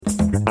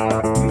Hi,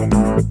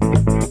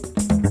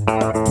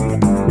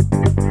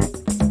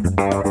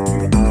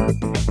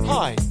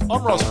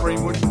 I'm Ross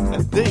Greenwood,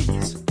 and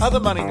these are the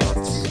Money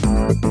Minutes.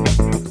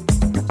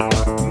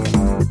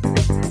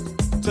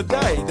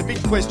 Today, the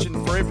big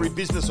question for every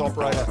business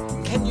operator: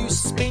 can you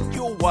spend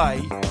your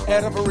way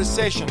out of a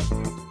recession?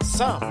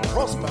 Some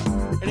prosper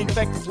and in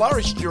fact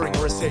flourish during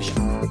a recession,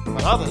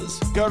 but others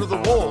go to the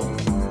wall.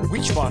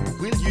 Which one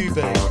will you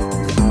be?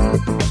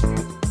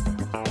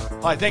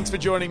 Hi, thanks for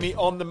joining me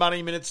on the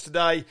Money Minutes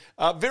today.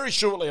 Very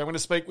shortly, I'm going to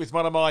speak with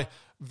one of my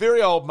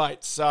very old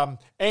mates,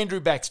 Andrew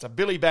Baxter,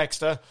 Billy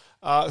Baxter,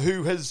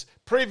 who has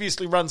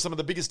previously run some of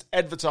the biggest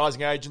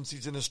advertising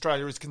agencies in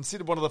Australia, is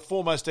considered one of the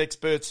foremost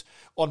experts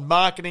on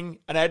marketing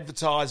and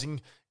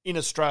advertising in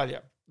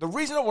Australia. The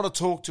reason I want to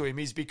talk to him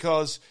is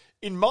because,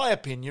 in my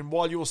opinion,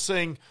 while you're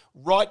seeing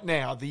right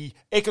now the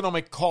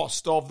economic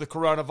cost of the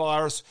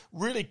coronavirus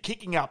really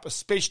kicking up,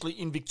 especially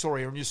in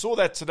Victoria, and you saw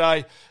that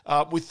today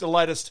with the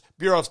latest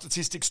Bureau of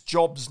Statistics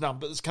jobs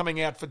numbers coming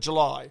out for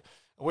July,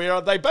 where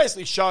they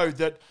basically showed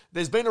that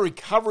there's been a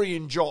recovery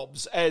in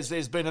jobs as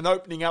there's been an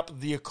opening up of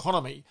the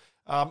economy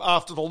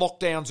after the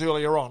lockdowns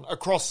earlier on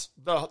across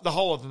the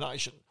whole of the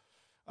nation.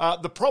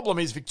 The problem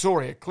is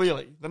Victoria,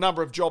 clearly. The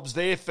number of jobs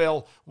there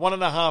fell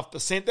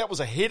 1.5%. That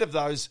was ahead of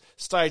those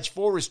stage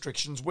 4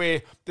 restrictions,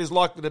 where there's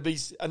likely to be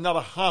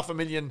another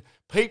 500,000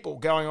 people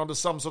going onto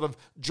some sort of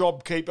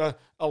JobKeeper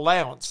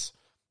allowance.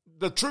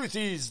 The truth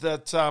is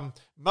that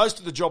most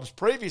of the jobs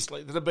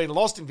previously that had been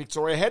lost in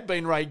Victoria had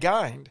been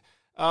regained.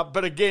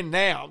 But again,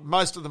 now,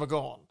 most of them are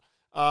gone.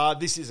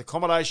 This is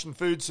accommodation,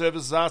 food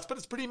services, arts, but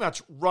it's pretty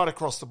much right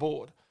across the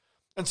board.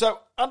 And so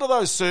under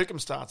those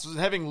circumstances, and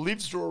having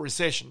lived through a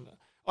recession,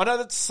 I know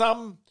that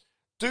some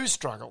do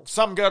struggle.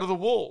 Some go to the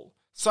wall.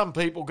 Some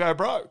people go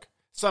broke.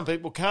 Some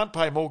people can't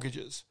pay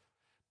mortgages.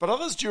 But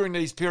others during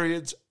these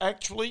periods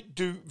actually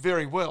do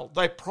very well.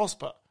 They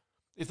prosper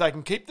if they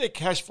can keep their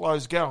cash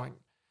flows going,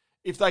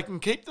 if they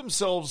can keep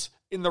themselves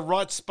in the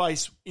right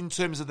space in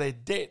terms of their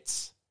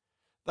debts.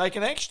 They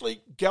can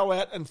actually go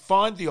out and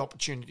find the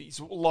opportunities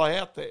that will lie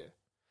out there.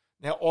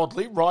 Now,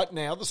 oddly, right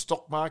now, the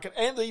stock market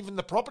and even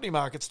the property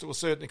markets to a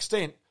certain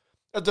extent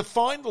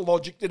define the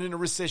logic that in a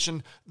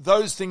recession,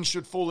 those things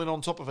should fall in on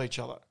top of each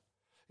other.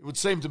 It would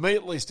seem to me,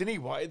 at least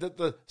anyway, that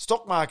the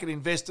stock market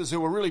investors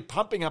who are really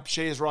pumping up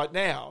shares right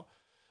now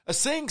are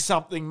seeing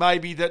something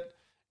maybe that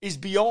is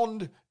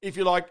beyond, if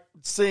you like,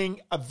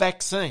 seeing a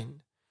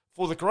vaccine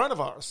for the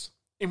coronavirus.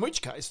 In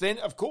which case, then,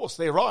 of course,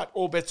 they're right,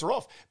 all bets are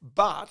off.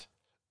 But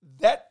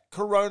that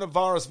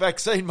coronavirus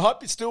vaccine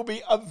might still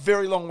be a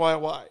very long way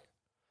away.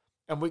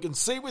 And we can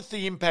see with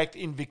the impact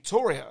in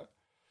Victoria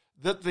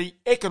that the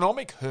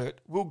economic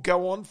hurt will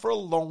go on for a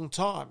long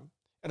time.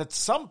 And at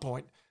some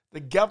point, the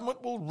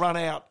government will run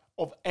out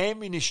of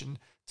ammunition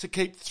to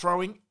keep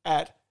throwing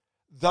at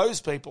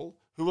those people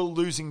who are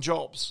losing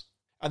jobs.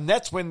 And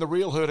that's when the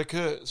real hurt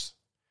occurs.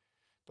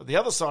 But the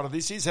other side of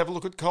this is have a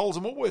look at Coles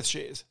and Woolworths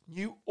shares.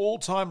 New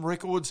all-time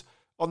records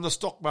on the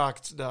stock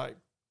market today.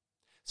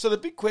 So the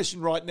big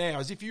question right now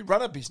is, if you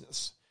run a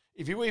business,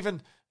 if you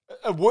even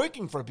are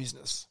working for a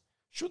business,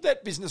 should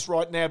that business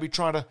right now be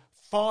trying to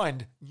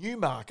find new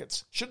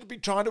markets? Should it be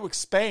trying to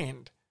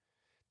expand?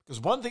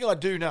 Because one thing I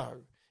do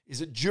know is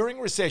that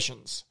during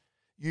recessions,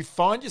 you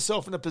find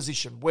yourself in a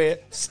position where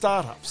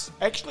startups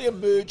actually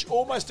emerge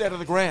almost out of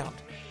the ground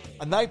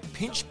and they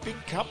pinch big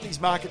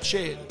companies' market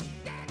share.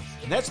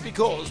 And that's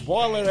because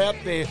while they're out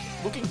there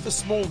looking for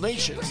small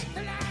niches,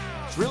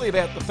 it's really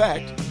about the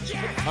fact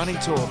that money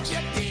talks.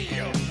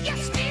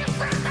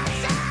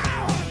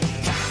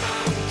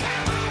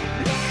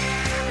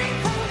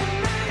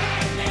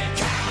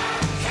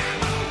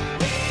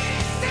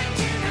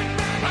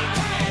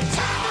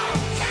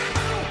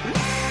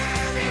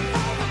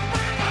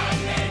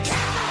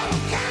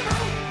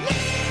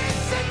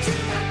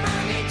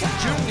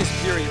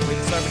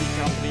 So many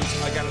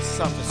companies are going to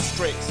suffer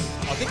stress.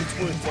 I think it's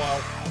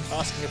worthwhile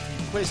asking a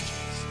few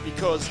questions,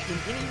 because in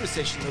any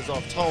recession, as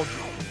I've told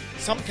you,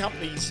 some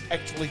companies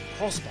actually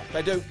prosper.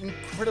 They do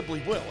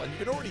incredibly well. And you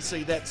can already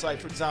see that, say,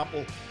 for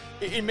example,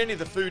 in many of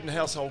the food and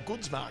household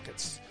goods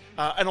markets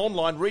and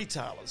online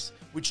retailers,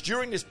 which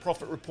during this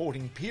profit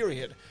reporting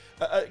period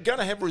are going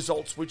to have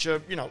results which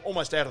are,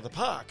 almost out of the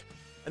park.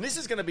 And this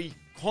is going to be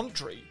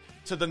contrary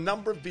to the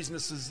number of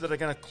businesses that are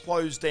going to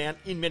close down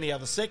in many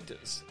other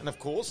sectors. And of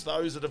course,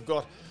 those that have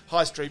got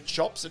high street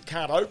shops that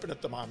can't open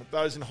at the moment,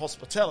 those in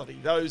hospitality,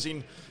 those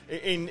in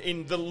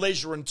the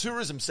leisure and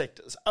tourism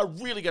sectors are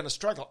really going to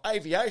struggle.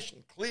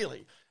 Aviation,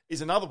 clearly, is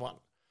another one.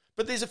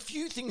 But there's a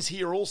few things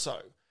here also,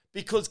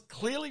 because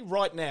clearly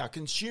right now,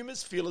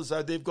 consumers feel as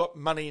though they've got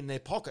money in their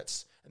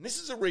pockets. And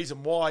this is a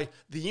reason why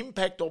the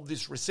impact of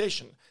this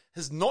recession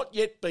has not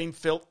yet been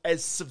felt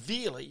as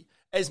severely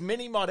as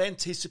many might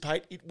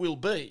anticipate it will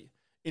be.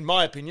 In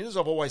my opinion, as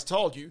I've always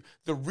told you,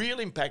 the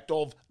real impact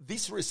of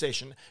this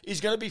recession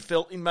is going to be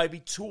felt in maybe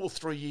 2 or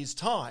 3 years'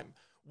 time,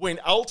 when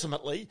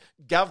ultimately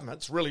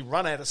governments really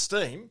run out of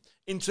steam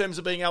in terms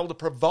of being able to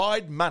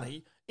provide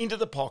money into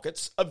the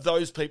pockets of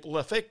those people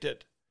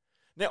affected.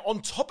 Now,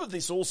 on top of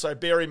this also,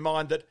 bear in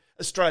mind that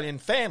Australian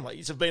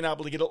families have been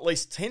able to get at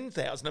least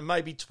 $10,000 and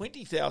maybe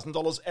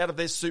 $20,000 out of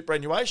their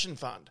superannuation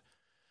fund.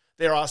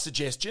 There are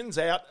suggestions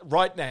out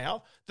right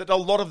now that a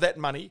lot of that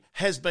money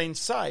has been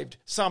saved.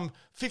 Some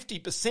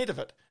 50% of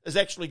it has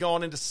actually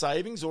gone into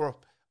savings or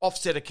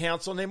offset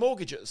accounts on their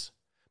mortgages.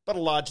 But a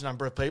large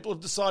number of people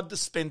have decided to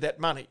spend that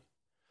money.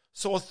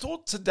 So I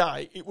thought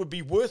today it would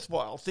be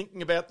worthwhile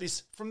thinking about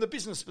this from the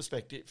business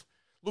perspective,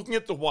 looking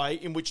at the way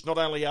in which not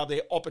only are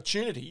there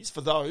opportunities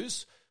for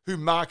those who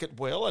market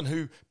well and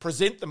who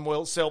present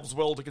themselves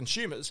well to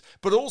consumers,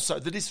 but also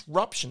the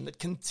disruption that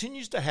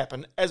continues to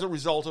happen as a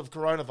result of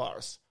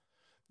coronavirus.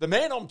 The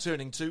man I'm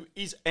turning to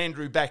is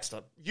Andrew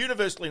Baxter,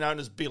 universally known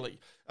as Billy,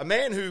 a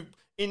man who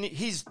in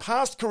his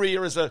past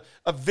career as a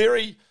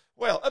very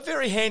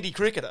handy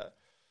cricketer,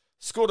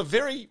 scored a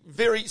very,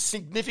 very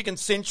significant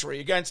century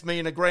against me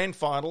in a grand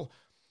final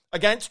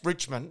against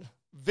Richmond,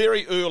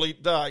 very early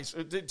days.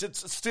 It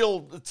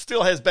still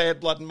has bad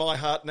blood in my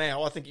heart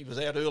now. I think he was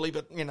out early,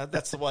 but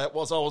that's the way it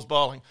was. I was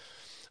bowling.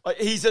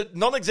 He's a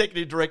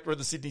non-executive director of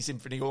the Sydney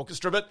Symphony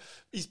Orchestra, but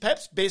he's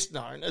perhaps best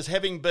known as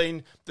having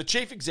been the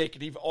chief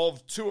executive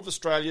of two of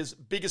Australia's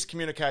biggest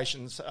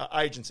communications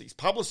agencies,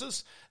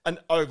 Publicis and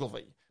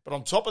Ogilvy. But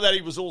on top of that,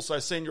 he was also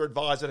senior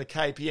advisor to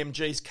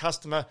KPMG's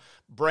customer,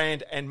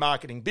 brand and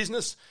marketing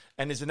business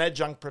and is an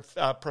adjunct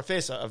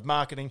professor of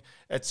marketing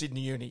at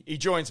Sydney Uni. He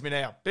joins me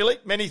now. Billy,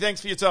 many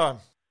thanks for your time.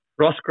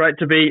 Ross, great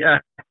to be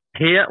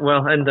here.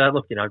 Well, and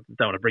look, don't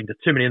want to bring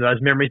too many of those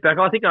memories back.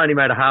 I think I only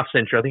made a half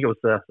century. I think it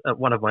was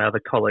one of my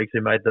other colleagues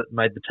who made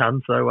the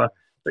ton. So,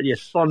 but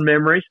yes, fond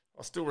memories.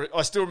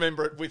 I still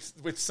remember it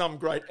with some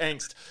great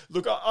angst.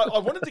 Look, I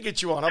wanted to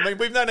get you on. I mean,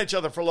 we've known each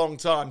other for a long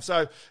time.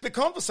 So the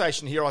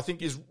conversation here, I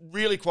think, is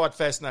really quite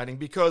fascinating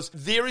because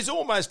there is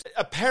almost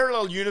a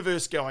parallel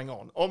universe going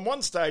on. On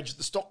one stage,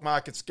 the stock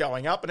market's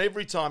going up, and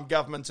every time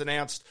governments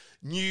announced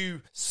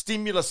new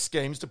stimulus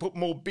schemes to put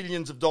more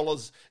billions of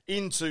dollars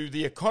into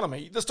the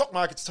economy, the stock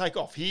markets take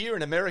off here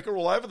in America,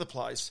 all over the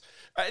place.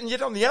 And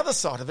yet on the other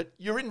side of it,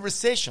 you're in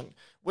recession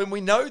when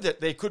we know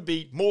that there could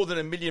be more than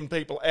 1 million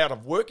people out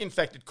of work. In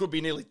fact, it could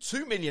be nearly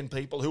 2 million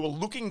people who are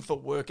looking for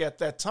work at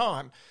that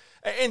time.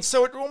 And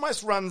so it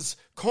almost runs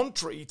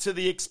contrary to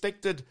the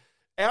expected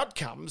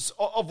outcomes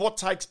of what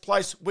takes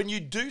place when you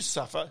do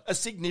suffer a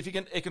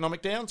significant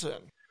economic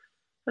downturn.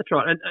 That's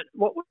right. And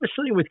what we're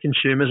seeing with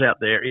consumers out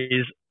there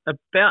is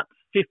about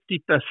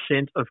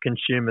 50% of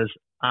consumers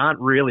aren't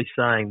really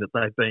saying that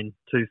they've been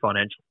too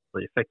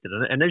financially affected.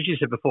 And as you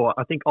said before,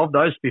 I think of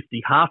those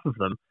 50, half of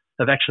them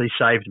have actually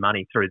saved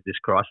money through this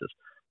crisis.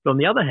 But on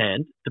the other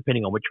hand,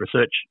 depending on which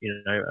research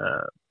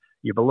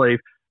you believe,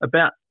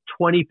 about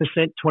 20%,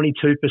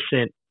 22%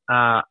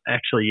 are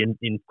actually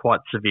in quite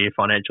severe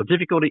financial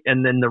difficulty,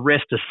 and then the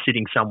rest are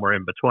sitting somewhere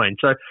in between.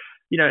 So,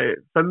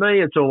 for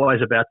me, it's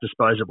always about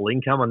disposable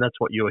income, and that's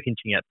what you were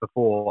hinting at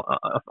before.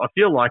 I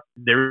feel like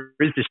there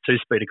is this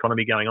two-speed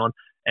economy going on,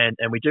 and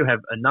we do have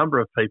a number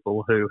of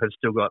people who have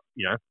still got,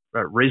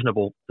 a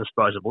reasonable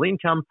disposable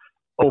income,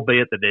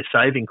 albeit that they're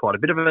saving quite a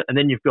bit of it. And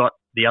then you've got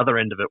the other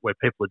end of it where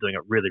people are doing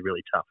it really,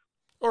 really tough.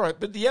 All right,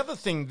 but the other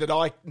thing that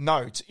I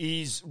note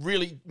is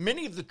really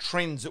many of the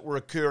trends that were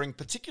occurring,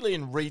 particularly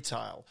in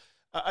retail,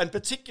 and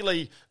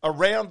particularly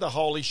around the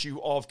whole issue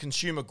of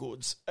consumer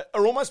goods,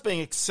 are almost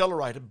being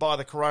accelerated by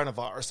the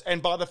coronavirus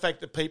and by the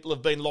fact that people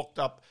have been locked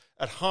up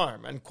at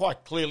home. And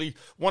quite clearly,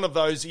 one of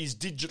those is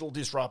digital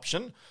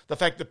disruption, the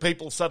fact that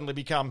people suddenly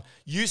become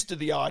used to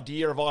the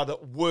idea of either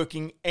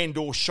working and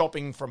or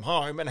shopping from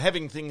home and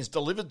having things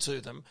delivered to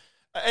them.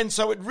 And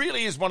so it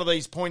really is one of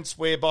these points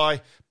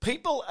whereby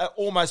people are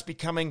almost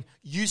becoming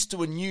used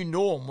to a new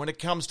norm when it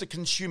comes to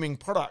consuming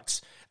products.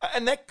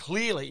 And that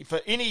clearly, for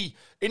any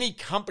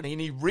company,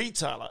 any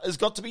retailer, has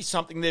got to be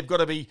something they've got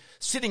to be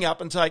sitting up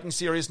and taking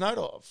serious note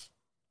of.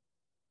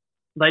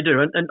 They do.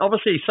 And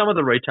obviously some of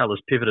the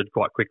retailers pivoted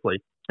quite quickly.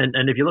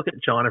 And if you look at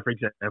China, for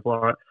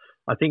example,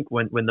 I think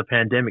when the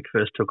pandemic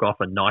first took off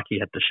and Nike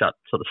had to shut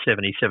sort of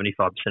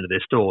 70-75% of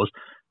their stores,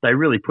 they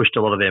really pushed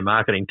a lot of their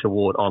marketing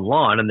toward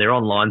online, and their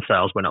online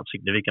sales went up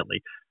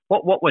significantly.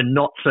 What we're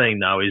not seeing,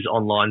 though, is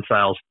online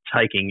sales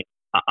taking,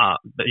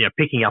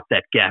 picking up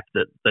that gap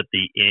that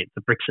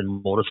the bricks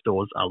and mortar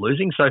stores are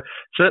losing. So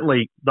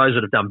certainly those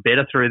that have done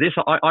better through this,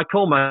 I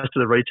call most of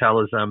the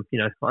retailers,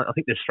 I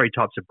think there's 3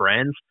 types of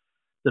brands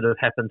that have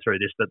happened through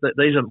this, but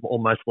these are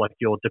almost like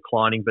your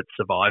declining but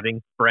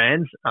surviving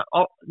brands.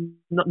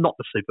 Not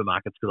the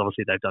supermarkets, because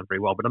obviously they've done very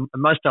well, but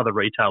most other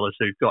retailers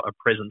who've got a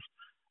presence,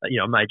 a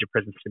major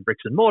presence in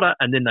bricks and mortar,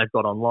 and then they've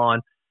got online,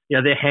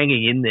 they're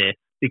hanging in there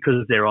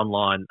because their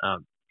online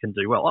can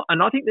do well.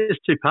 And I think there's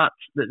 2 parts.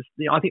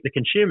 I think the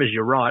consumers,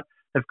 you're right,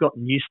 have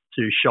gotten used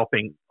to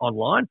shopping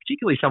online,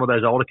 particularly some of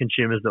those older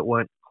consumers that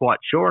weren't quite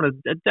sure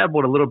and had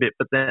dabbled a little bit,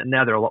 but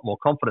now they're a lot more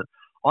confident.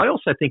 I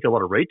also think a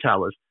lot of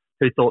retailers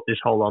who thought this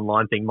whole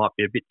online thing might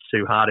be a bit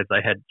too hard if they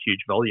had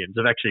huge volumes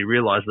have actually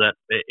realised that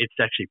it's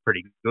actually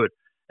pretty good.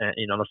 I've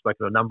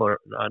spoken to a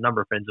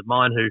number of friends of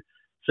mine who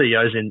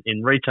CEOs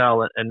in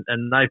retail,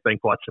 and they've been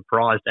quite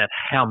surprised at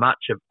how much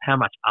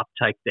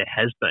uptake there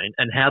has been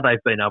and how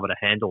they've been able to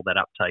handle that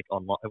uptake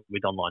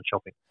with online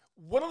shopping.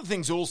 One of the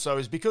things also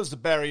is because the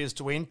barriers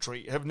to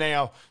entry have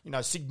now,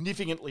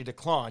 significantly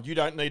declined. You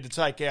don't need to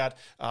take out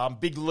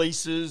big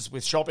leases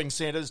with shopping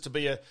centres to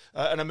be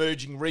an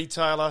emerging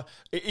retailer.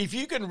 If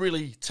you can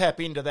really tap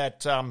into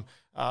that,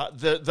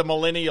 the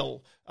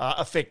millennial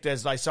effect,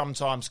 as they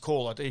sometimes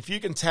call it, if you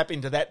can tap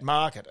into that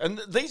market, and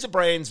these are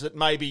brands that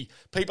maybe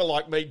people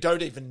like me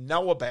don't even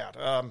know about.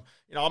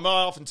 I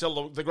often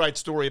tell the great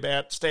story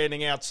about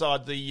standing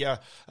outside the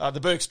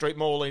Bourke Street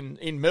Mall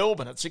in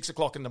Melbourne at 6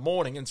 o'clock in the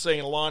morning and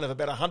seeing a line of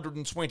about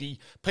 120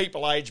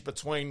 people aged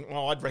between,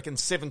 I'd reckon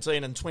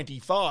 17 and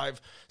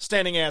 25,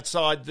 standing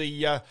outside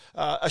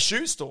a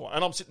shoe store.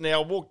 And I'm sitting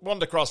there,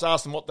 wandered across,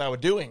 asked them what they were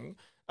doing,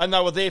 and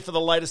they were there for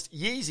the latest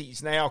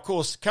Yeezys. Now, of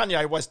course,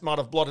 Kanye West might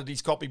have blotted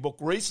his copybook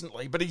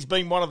recently, but he's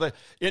been one of the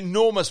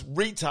enormous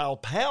retail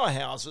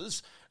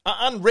powerhouses,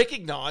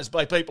 unrecognised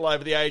by people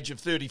over the age of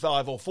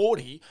 35 or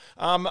 40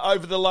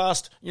 over the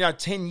last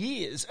 10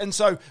 years. And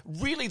so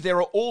really there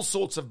are all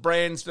sorts of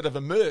brands that have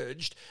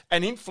emerged,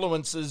 and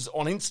influencers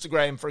on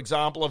Instagram, for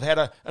example, have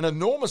had an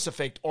enormous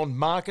effect on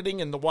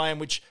marketing and the way in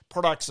which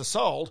products are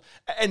sold.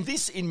 And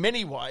this, in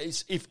many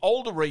ways, if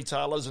older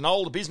retailers and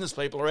older business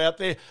people are out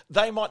there,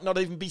 they might not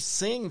even be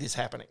seeing this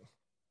happening.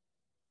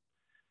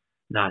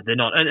 No, they're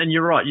not. And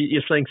you're right.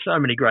 You're seeing so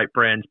many great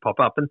brands pop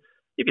up. And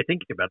if you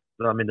think about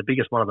it, I mean, the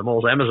biggest one of them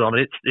all is Amazon.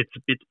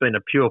 It's been a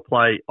pure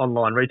play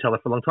online retailer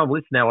for a long time. Well,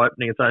 it's now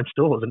opening its own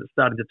stores, and it's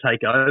starting to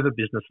take over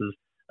businesses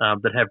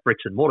that have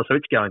bricks and mortar. So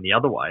it's going the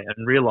other way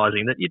and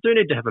realising that you do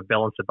need to have a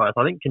balance of both.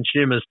 I think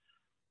consumers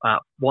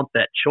want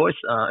that choice.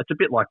 It's a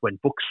bit like when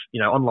books,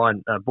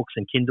 online books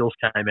and Kindles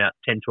came out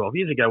 10, 12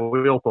 years ago.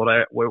 We all thought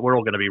we're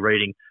all going to be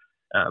reading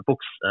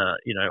books,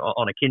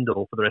 on a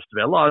Kindle for the rest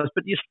of our lives.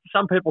 But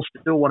some people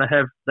still want to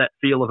have that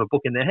feel of a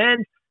book in their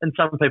hand, and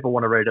some people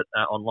want to read it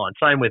online.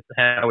 Same with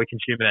how we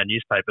consume our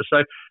newspapers.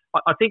 So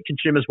I think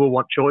consumers will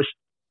want choice,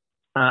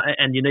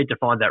 and you need to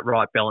find that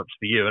right balance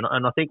for you.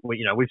 And I think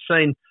we've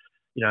seen,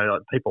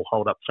 people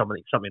hold up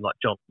something like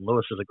John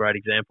Lewis as a great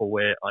example,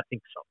 where I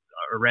think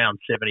around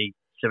 75%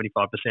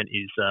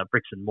 is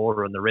bricks and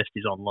mortar, and the rest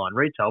is online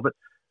retail. But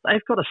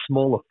they've got a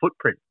smaller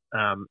footprint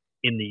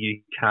in the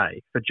UK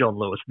for John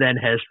Lewis than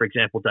has, for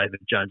example,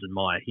 David Jones and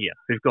Myer here,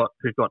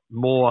 who've got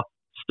more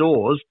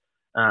stores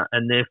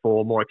and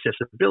therefore more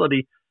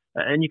accessibility.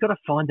 And you've got to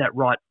find that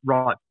right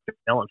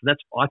balance. And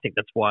I think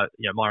that's why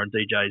Myer and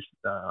DJ's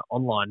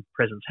online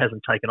presence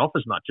hasn't taken off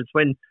as much. It's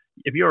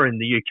if you're in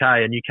the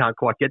UK and you can't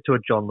quite get to a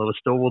John Lewis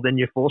store, well, then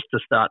you're forced to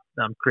start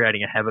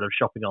creating a habit of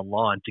shopping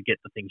online to get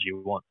the things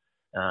you want.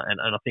 And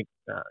I think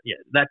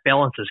that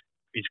balance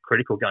is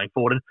critical going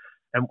forward.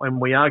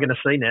 And we are going to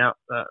see now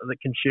that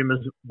consumers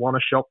want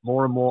to shop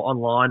more and more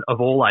online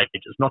of all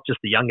ages, not just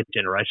the younger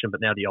generation,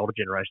 but now the older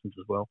generations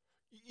as well.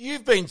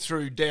 You've been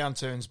through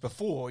downturns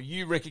before.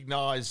 You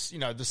recognise,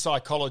 the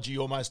psychology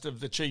almost of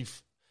the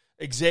chief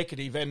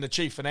executive and the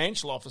chief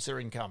financial officer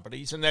in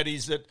companies, and that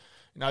is that,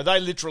 they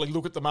literally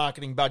look at the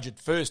marketing budget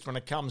first when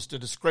it comes to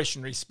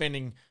discretionary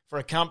spending for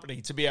a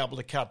company to be able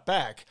to cut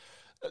back.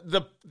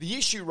 The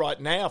issue right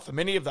now for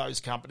many of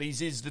those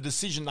companies is the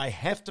decision they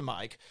have to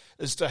make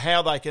as to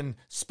how they can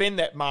spend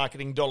that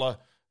marketing dollar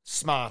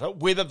smarter,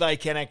 whether they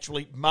can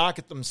actually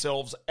market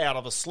themselves out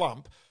of a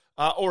slump,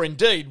 or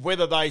indeed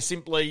whether they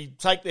simply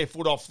take their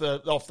foot off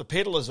the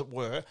pedal, as it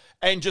were,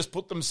 and just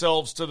put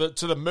themselves to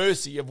the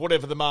mercy of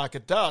whatever the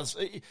market does.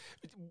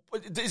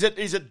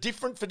 Is it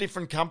different for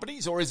different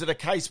companies, or is it a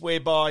case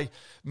whereby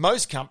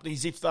most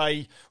companies, if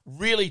they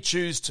really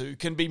choose to,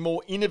 can be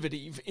more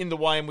innovative in the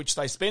way in which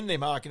they spend their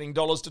marketing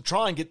dollars to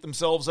try and get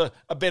themselves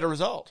a better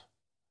result?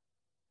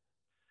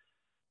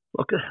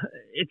 Look,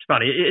 it's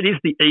funny. It is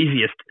the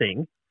easiest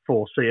thing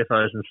for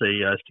CFOs and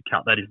CEOs to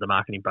cut. That is the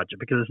marketing budget,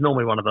 because it's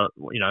normally one of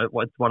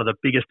the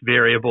biggest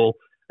variable,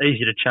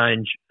 easy to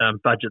change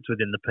budgets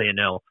within the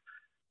P&L.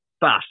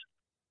 But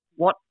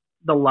what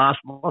the last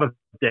lot of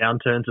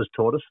downturns has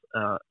taught us,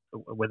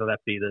 whether that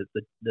be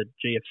the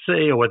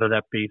GFC or whether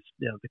that be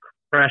the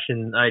crash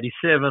in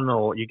 '87,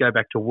 or you go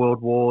back to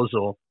world wars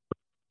or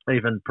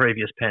even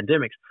previous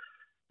pandemics,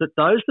 that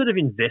those that have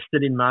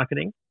invested in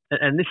marketing,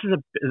 and this is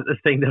a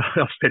thing that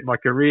I've spent my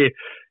career,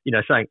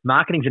 saying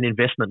marketing's an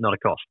investment, not a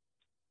cost.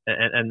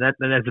 And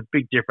there's a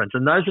big difference.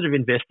 And those that have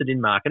invested in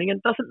marketing, and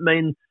it doesn't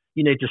mean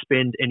you need to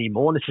spend any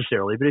more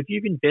necessarily, but if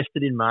you've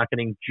invested in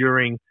marketing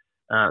during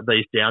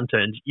these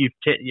downturns,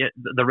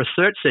 the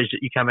research says that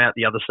you come out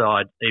the other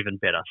side even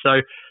better.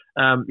 So,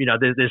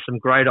 there's some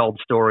great old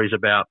stories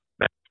about,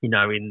 in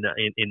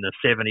the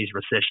 70s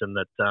recession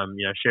that,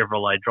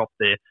 Chevrolet dropped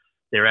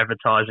their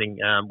advertising,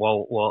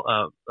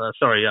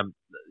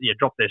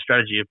 dropped their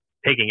strategy of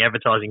pegging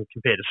advertising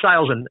compared to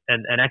sales and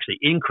actually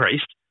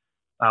increased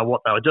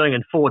what they were doing,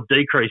 and Ford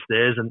decreased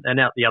theirs, and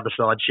out the other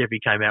side, Chevy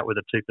came out with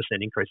a 2%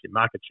 increase in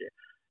market share.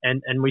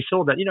 And we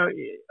saw that,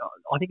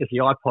 I think it's the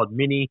iPod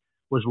Mini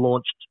was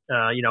launched,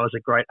 as a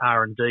great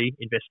R&D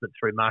investment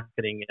through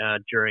marketing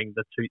during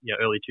the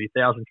early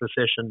 2000s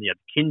recession.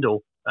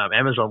 Kindle,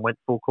 Amazon went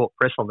full court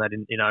press on that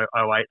in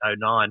 08,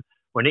 09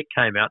 when it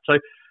came out. So,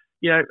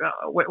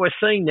 we're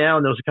seeing now,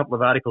 and there was a couple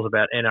of articles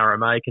about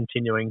NRMA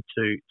continuing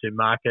to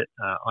market.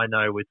 I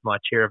know with my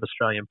chair of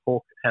Australian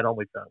Pork hat on,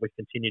 we've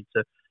continued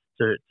to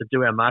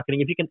do our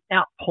marketing. If you can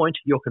outpoint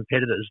your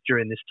competitors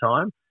during this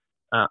time,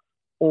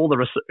 all the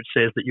research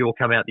says that you'll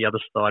come out the other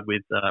side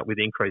with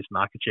increased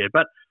market share.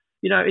 But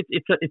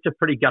it's a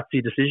pretty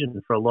gutsy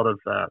decision for a lot of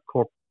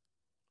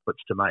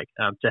corporates to make,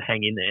 to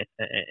hang in there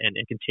and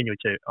continue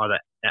to either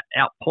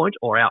outpoint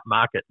or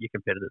outmarket your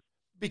competitors.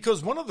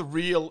 Because one of the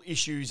real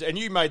issues, and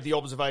you made the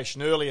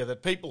observation earlier,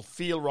 that people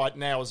feel right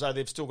now as though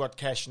they've still got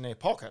cash in their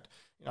pocket.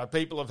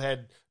 People have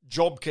had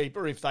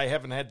JobKeeper if they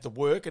haven't had the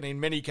work, and in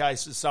many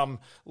cases, some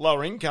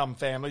lower income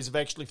families have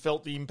actually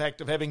felt the impact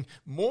of having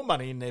more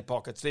money in their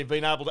pockets. They've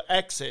been able to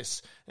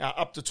access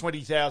up to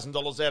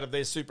 $20,000 out of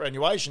their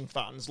superannuation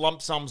funds,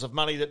 lump sums of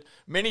money that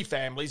many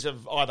families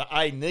have either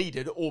A,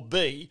 needed, or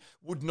B,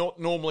 would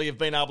not normally have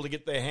been able to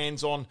get their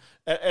hands on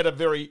at a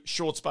very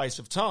short space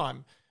of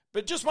time.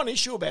 But just one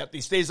issue about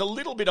this, there's a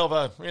little bit of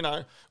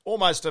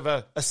almost of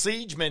a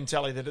siege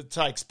mentality that it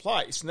takes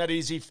place. And that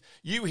is, if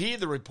you hear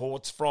the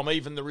reports from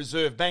even the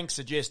Reserve Bank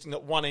suggesting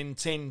that 1 in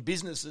 10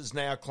 businesses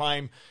now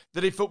claim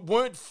that if it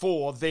weren't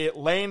for their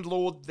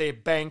landlord, their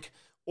bank,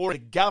 or the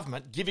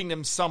government giving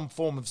them some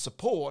form of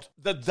support,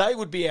 that they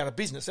would be out of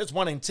business. That's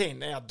 1 in 10.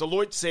 Now,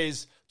 Deloitte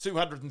says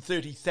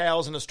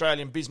 230,000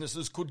 Australian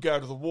businesses could go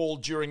to the wall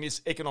during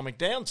this economic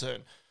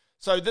downturn.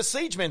 So the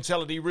siege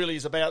mentality really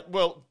is about,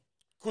 well,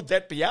 could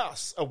that be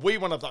us? Are we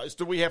one of those?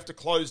 Do we have to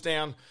close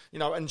down,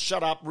 and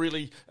shut up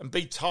really and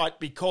be tight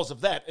because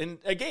of that? And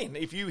again,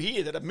 if you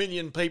hear that 1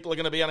 million people are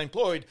going to be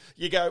unemployed,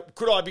 you go,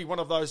 could I be one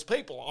of those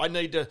people? I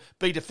need to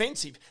be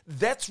defensive.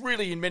 That's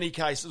really, in many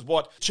cases,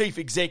 what chief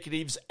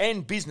executives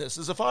and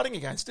businesses are fighting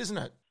against, isn't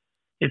it?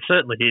 It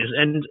certainly is.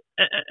 And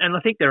I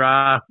think there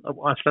are,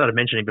 I started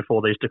mentioning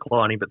before, these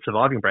declining but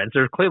surviving brands.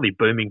 There are clearly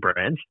booming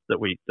brands that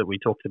we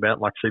talked about,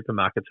 like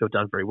supermarkets who have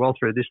done very well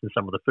through this, and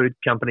some of the food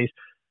companies.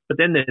 But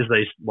then there's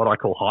these, what I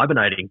call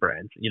hibernating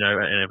brands,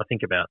 and if I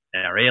think about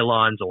our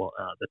airlines or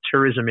the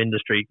tourism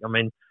industry, I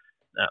mean,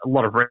 a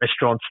lot of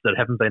restaurants that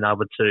haven't been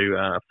able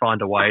to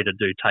find a way to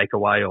do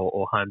takeaway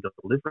or home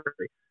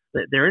delivery,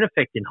 they're in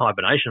effect in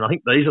hibernation. I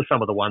think these are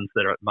some of the ones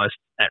that are most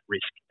at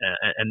risk.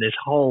 And there's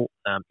whole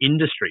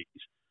industries,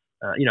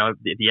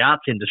 the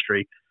arts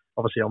industry.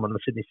 Obviously, I'm on the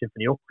Sydney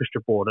Symphony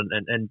Orchestra board,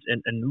 and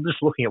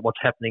just looking at what's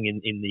happening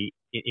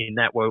in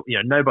that world,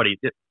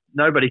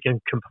 nobody can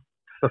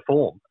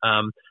perform.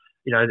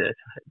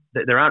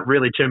 There aren't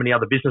really too many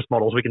other business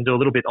models. We can do a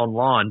little bit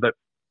online, but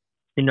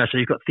so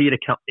you've got theatre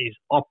companies,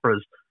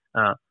 operas,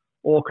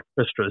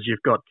 orchestras.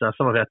 You've got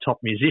some of our top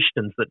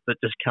musicians that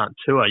just can't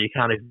tour. You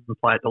can't even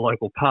play at the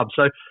local pub.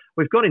 So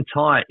we've got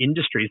entire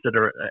industries that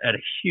are at a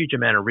huge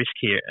amount of risk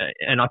here,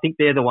 and I think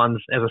they're the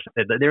ones, as I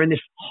said, they're in this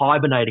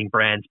hibernating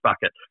brands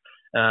bucket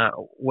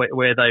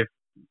where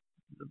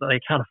they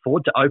can't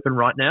afford to open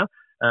right now.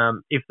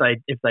 If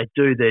they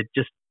do, they're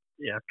just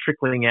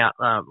trickling out,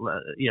 a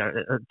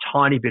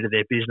tiny bit of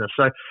their business.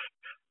 So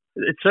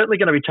it's certainly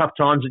going to be tough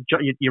times.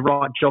 You're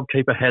right,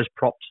 JobKeeper has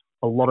propped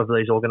a lot of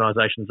these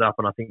organisations up,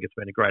 and I think it's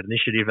been a great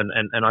initiative.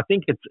 And I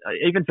think it's,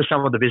 even for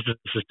some of the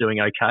businesses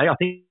doing okay, I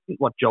think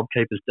what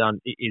JobKeeper's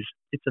done is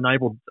it's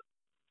enabled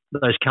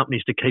those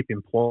companies to keep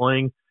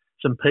employing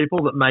some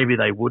people that maybe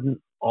they wouldn't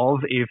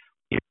have if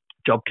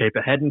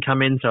JobKeeper hadn't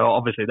come in. So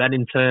obviously that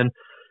in turn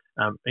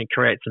and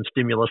creates some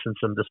stimulus and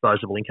some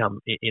disposable income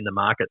in the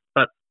market.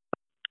 But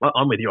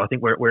I'm with you. I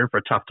think we're in for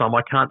a tough time.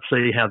 I can't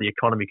see how the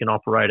economy can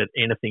operate at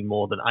anything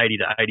more than 80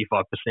 to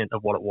 85%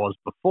 of what it was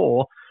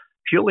before,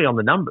 purely on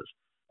the numbers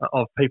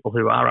of people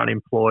who are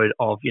unemployed,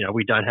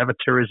 we don't have a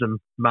tourism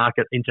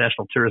market,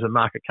 international tourism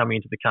market coming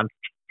into the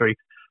country.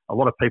 A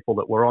lot of people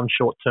that were on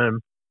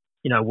short-term,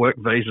 work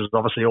visas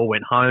obviously all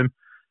went home.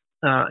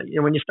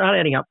 When you start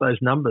adding up those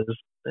numbers,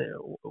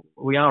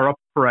 we are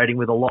operating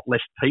with a lot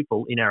less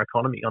people in our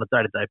economy on a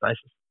day-to-day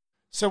basis.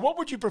 So what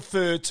would you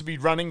prefer to be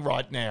running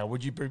right now?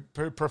 Would you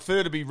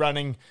prefer to be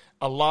running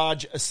a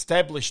large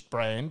established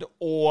brand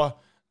or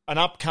an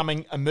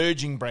upcoming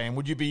emerging brand?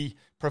 Would you be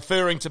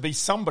preferring to be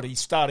somebody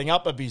starting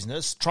up a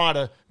business, trying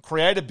to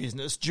create a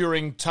business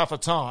during tougher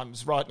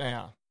times right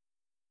now?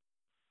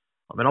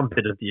 I mean, I'm a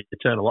bit of the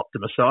eternal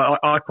optimist, so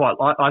I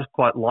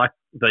quite like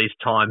these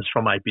times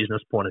from a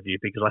business point of view,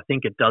 because I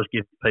think it does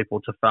give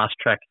people to fast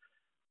track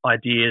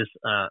ideas,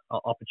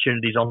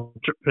 opportunities,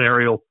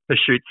 entrepreneurial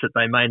pursuits that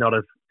they may not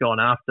have gone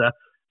after.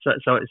 So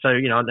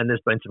and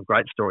there's been some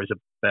great stories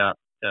about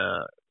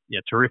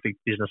terrific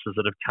businesses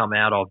that have come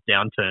out of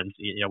downturns,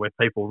 where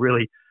people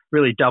really,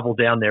 really double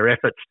down their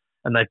efforts,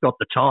 and they've got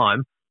the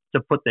time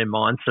to put their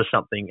minds to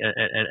something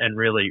and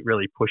really,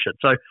 really push it.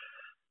 So,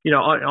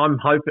 I'm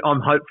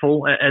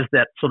hopeful, as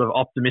that sort of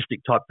optimistic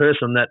type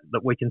person, that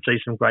we can see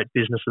some great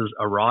businesses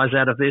arise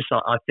out of this.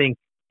 I think,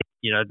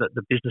 that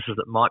the businesses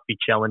that might be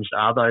challenged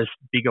are those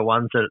bigger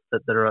ones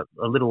that are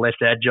a little less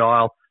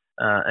agile,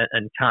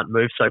 and can't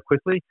move so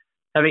quickly.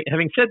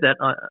 Having said that,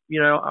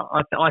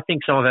 I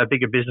think some of our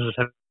bigger businesses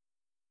have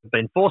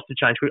been forced to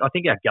change. I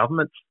think our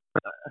governments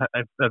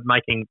are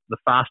making the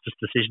fastest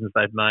decisions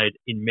they've made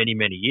in many,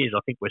 many years. I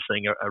think we're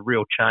seeing a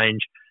real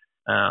change,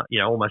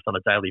 almost on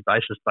a daily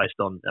basis based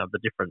on the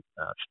different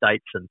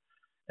states and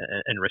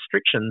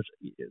restrictions.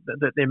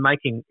 That they're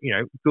making,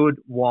 good,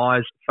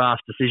 wise,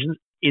 fast decisions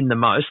in the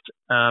most.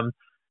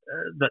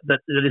 That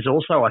is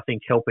also, I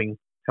think, helping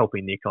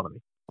the economy.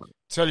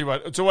 Tell you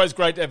what, it's always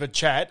great to have a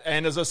chat.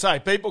 And as I say,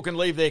 people can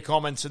leave their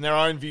comments and their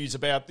own views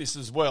about this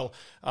as well.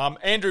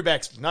 Andrew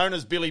Baxter, known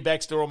as Billy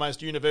Baxter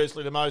almost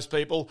universally to most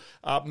people,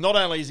 not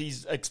only is he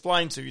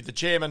explained to you, the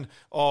chairman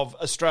of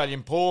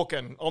Australian Pork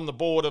and on the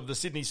board of the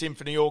Sydney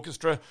Symphony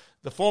Orchestra,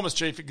 the former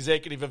chief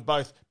executive of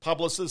both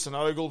Publicis and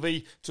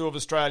Ogilvy, two of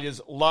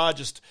Australia's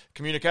largest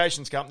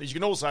communications companies. You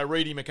can also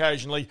read him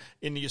occasionally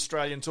in The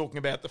Australian talking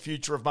about the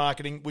future of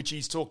marketing, which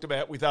he's talked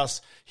about with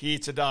us here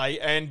today.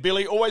 And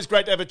Billy, always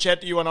great to have a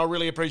chat to you, and I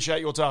really appreciate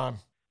your time.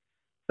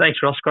 Thanks,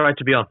 Ross. Great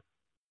to be on.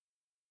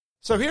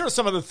 So here are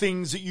some of the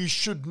things that you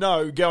should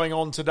know going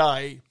on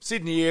today.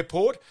 Sydney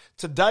Airport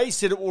today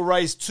said it will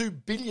raise $2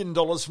 billion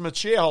from its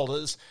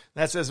shareholders.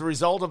 That's as a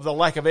result of the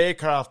lack of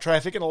aircraft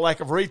traffic and a lack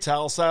of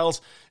retail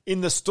sales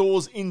in the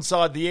stores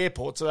inside the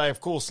airport. So they,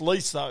 of course,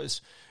 lease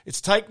those.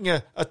 It's taking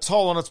a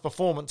toll on its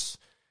performance.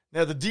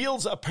 Now, the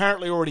deal's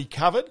apparently already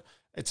covered.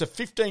 It's a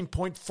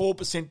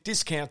 15.4%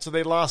 discount to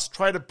their last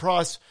traded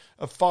price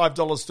of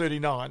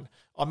 $5.39.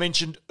 I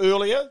mentioned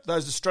earlier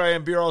those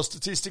Australian Bureau of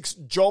Statistics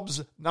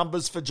jobs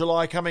numbers for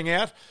July coming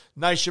out.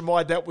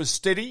 Nationwide, that was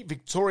steady.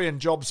 Victorian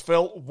jobs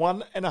fell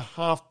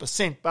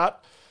 1.5%.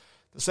 But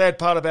the sad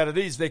part about it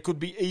is there could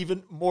be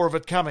even more of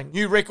it coming.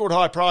 New record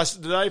high prices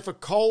today for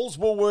Coles,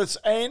 Woolworths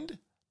and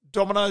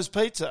Domino's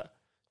Pizza.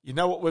 You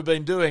know what we've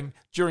been doing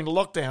during the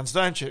lockdowns,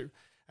 don't you?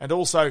 And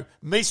also,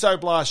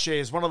 Mesoblast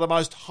shares, one of the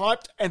most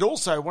hyped and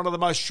also one of the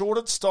most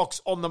shorted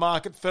stocks on the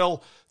market,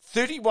 fell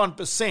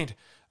 31%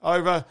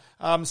 over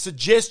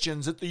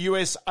suggestions that the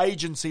US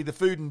agency, the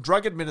Food and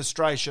Drug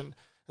Administration,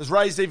 has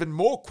raised even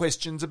more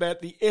questions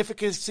about the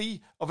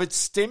efficacy of its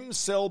stem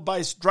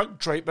cell-based drug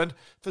treatment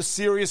for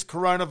serious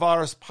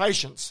coronavirus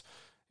patients.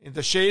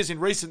 The shares in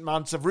recent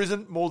months have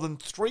risen more than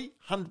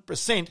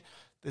 300%.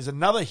 There's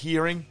another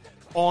hearing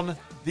on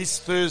this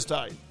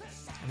Thursday.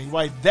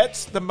 Anyway,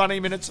 that's the Money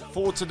Minutes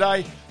for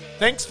today.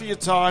 Thanks for your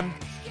time.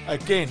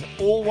 Again,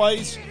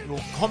 always, your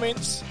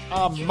comments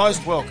are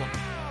most welcome.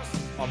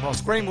 I'm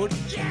Ross Greenwood,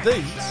 and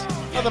these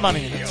are the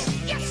Money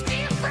Minutes.